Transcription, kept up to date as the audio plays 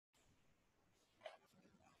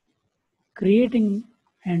creating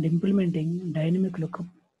and implementing dynamic lookup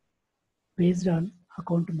based on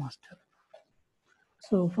account master.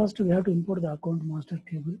 So first we have to import the account master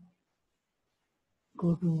table.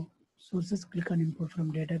 Go to sources, click on import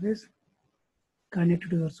from database, connect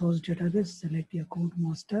to your source database, select the account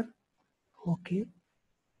master, okay,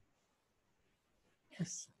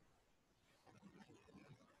 yes,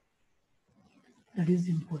 that is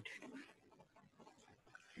imported.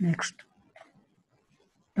 Next,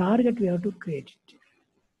 target we have to create it.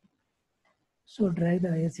 So drag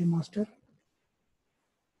the ISA master,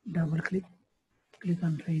 double click, click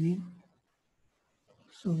on training.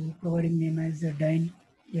 So providing name as the Dyn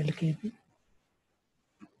LKP.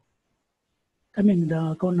 Coming,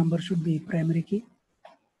 the account number should be primary key.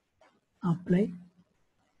 Apply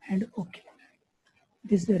and OK.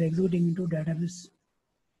 This we are executing into database.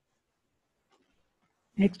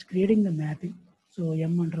 Next, creating the mapping. So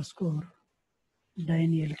m underscore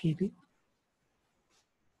Dyn LKP.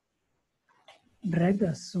 Drag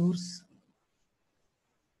the source.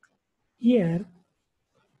 Here,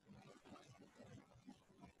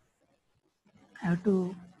 I have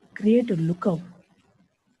to create a lookup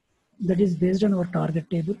that is based on our target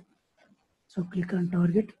table. So click on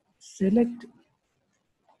target, select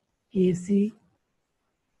AC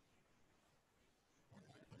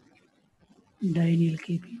Dyn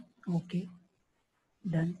LKP. Okay,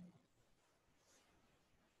 done.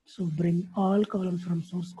 So bring all columns from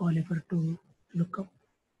source qualifier to lookup.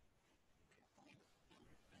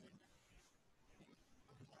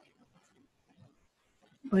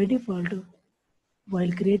 By default,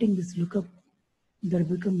 while creating this lookup, there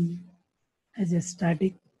become as a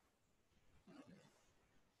static.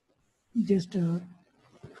 Just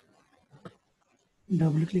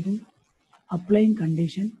double clicking, applying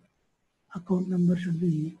condition. Account number should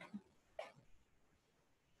be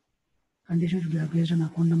based on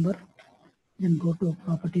account number. Then go to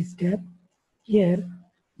properties tab. Here,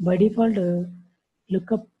 by default,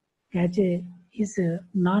 lookup cache is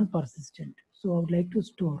non-persistent. So I would like to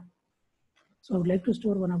store. So I would like to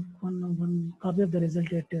store one copy of the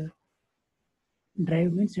result at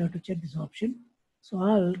drive, means you have to check this option. So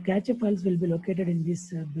all cache files will be located in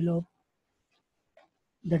this below,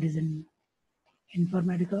 that is in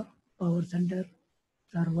Informatica, Power Center,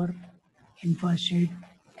 Server, InfoSheet.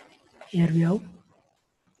 Here we have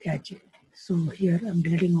cache. So here I'm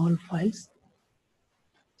deleting all files.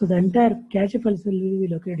 So the entire cache files will be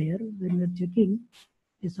located here. When we are checking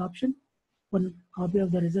this option, one copy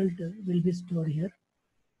of the result will be stored here.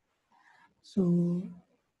 So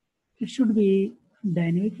it should be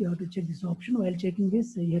dynamic. You have to check this option. While checking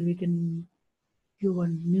this, here we can give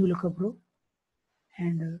one new lookup row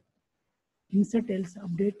and insert else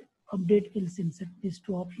update else insert. These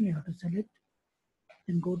two options you have to select.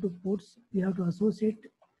 Then go to ports. We have to associate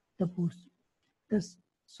the ports. The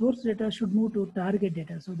source data should move to target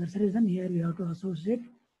data. So that's the reason here we have to associate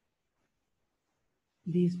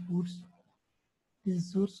these ports. This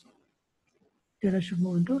is source data should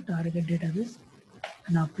move into target database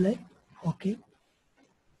and apply. Okay.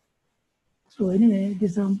 So anyway,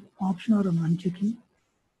 this option or I'm unchecking.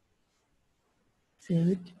 Save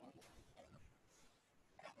it.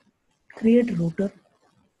 Create router.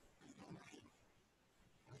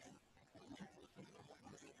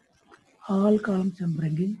 All columns I'm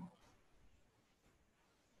bringing.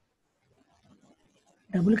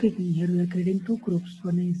 Double clicking here, we are creating two groups.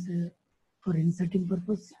 One is for inserting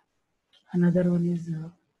purpose. Another one is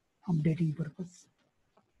updating purpose.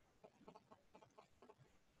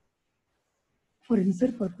 For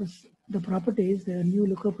insert purpose, the property is the new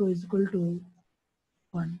lookup row is equal to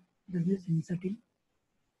 1. That is inserting.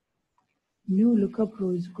 New lookup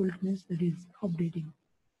row is equal to means that is updating.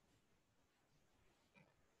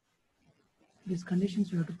 These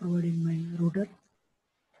conditions we have to provide in my router.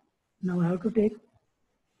 Now I have to take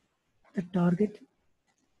the target.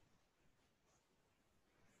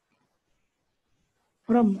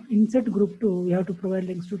 From insert group 2, we have to provide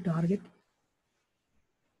links to target.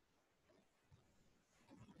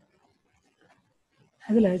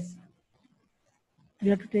 As well as we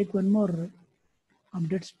have to take one more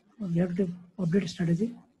updates. We have to take update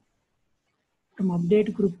strategy. From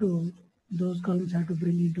update group 2, those columns I have to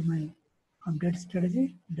bring into my update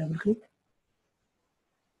strategy. Double click.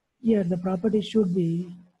 Here the property should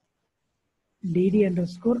be dd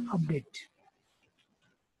underscore update.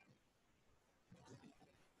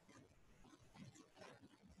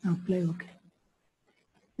 Apply OK.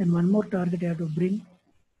 Then one more target I have to bring.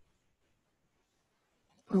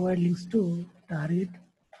 Provide links to target.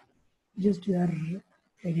 Just we are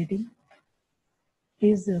editing.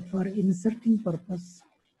 Is for inserting purpose.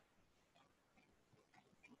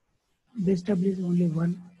 base table is only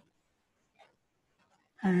one,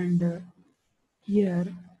 and here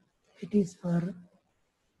it is for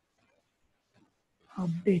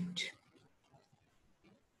update.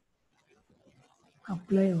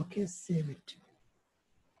 Apply, okay, save it.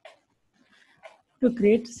 To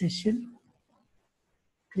create session,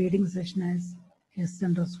 creating session as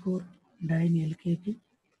s_dine_lkp.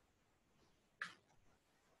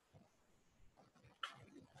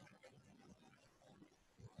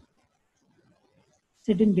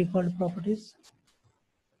 Setting default properties.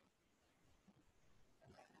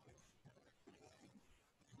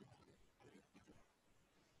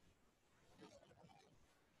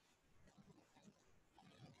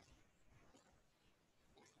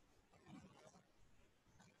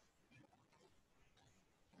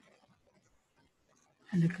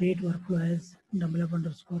 And create workflow as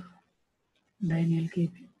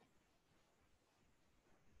 _dine_lkp.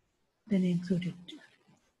 Then execute it.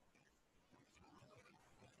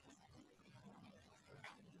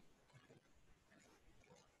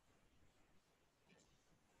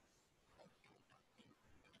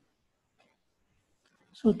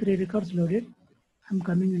 So 3 records loaded. I'm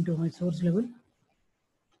coming into my source level.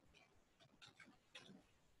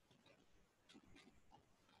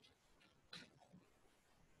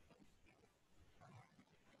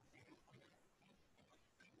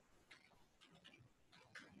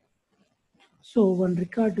 So one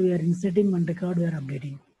record we are inserting, one record we are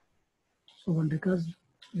updating. So one record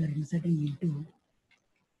we are inserting into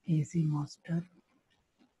AC master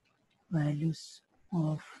values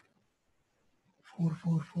of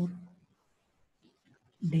 444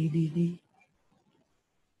 DDD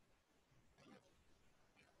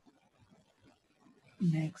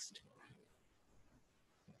next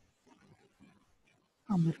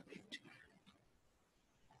Amarpit.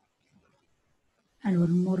 And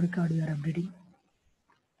one more record we are updating.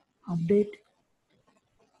 Update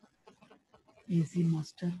AC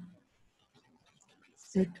master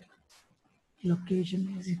set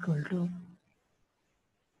location is equal to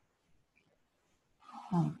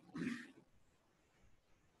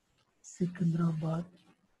Secunderabad,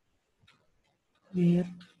 where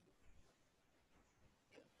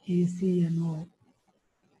ACNO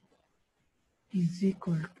is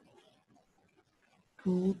equal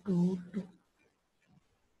to 222.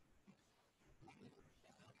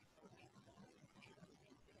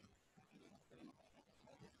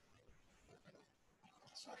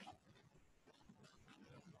 Sorry,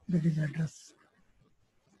 that is address.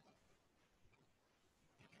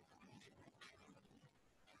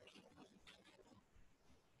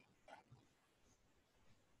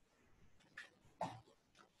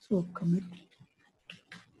 So commit.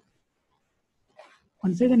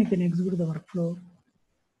 Once again, you can execute the workflow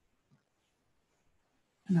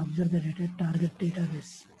and observe the data target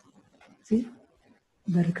database. See,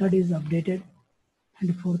 the record is updated and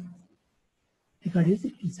the fourth record is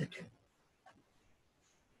inserted.